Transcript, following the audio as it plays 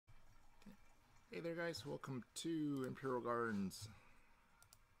Hey there guys, welcome to Imperial Gardens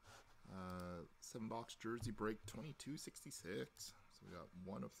 7-box jersey break 2266. So we got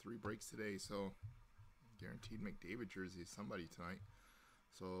one of 3 breaks today, so guaranteed McDavid jersey somebody tonight.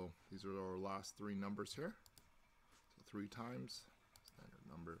 So these are our last 3 numbers here. So 3 times, standard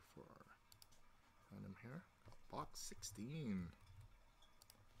number for our random here. Box 16.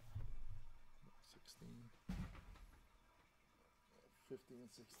 15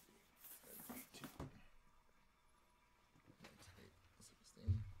 and 16. 18.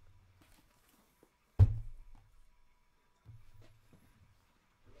 16.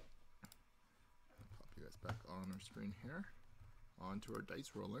 Pop you guys back on our screen here. Onto our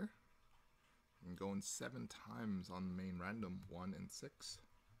dice roller. And going 7 times on the main random, 1 and 6.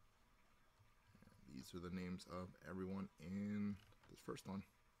 And these are the names of everyone in this first one.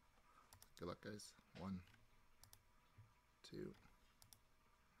 Good luck, guys. 1, 2,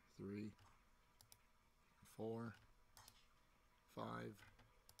 3, 4, 5,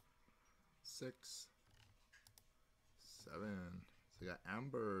 6, 7. So you got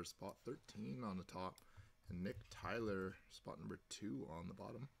Amber, spot 13 on the top, and Nick Tyler, spot number 2 on the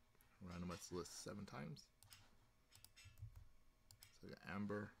bottom. Randomized the list 7 times. So we got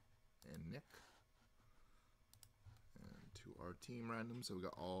Amber and Nick. And to our team random, so we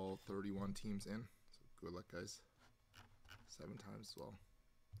got all 31 teams in. So good luck, guys. 7 times as well.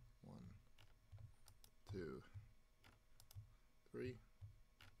 1, 2, 3,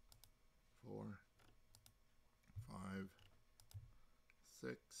 4, 5,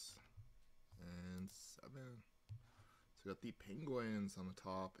 6, and 7. So we got the Penguins on the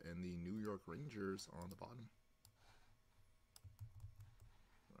top and the New York Rangers on the bottom.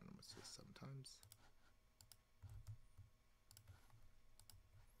 Randomize this 7 times.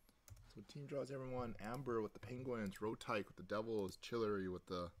 So team draws everyone: Amber with the Penguins, Rotike with the Devils, Chillery with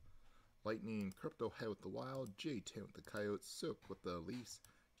the Lightning, Crypto Head with the Wild, J10 with the Coyotes, Sook with the Leafs,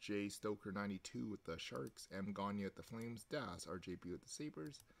 J Stoker 92 with the Sharks, M Gagne with the Flames, Das RJB with the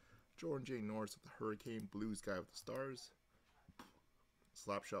Sabres, Jordan J Norris with the Hurricane, Blues Guy with the Stars,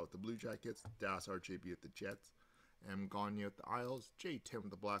 Slapshot with the Blue Jackets, Das RJB with the Jets, M Gagne with the Isles, J10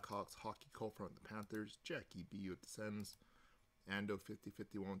 with the Blackhawks, Hockey Cold with the Panthers, Jackie B with the Sens, Ando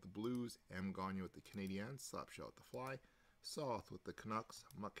 5051 with the Blues, M Gagne with the Canadiens, Slapshot with the Fly, Soth with the Canucks,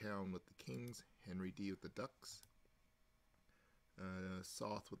 Muckhound with the Kings, Henry D with the Ducks,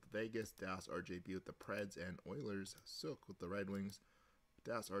 Soth with the Vegas, Das RJB with the Preds and Oilers, Sook with the Red Wings,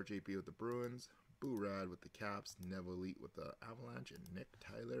 Das RJB with the Bruins, Boo Rad with the Caps, Neville Elite with the Avalanche, and Nick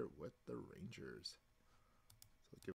Tyler with the Rangers.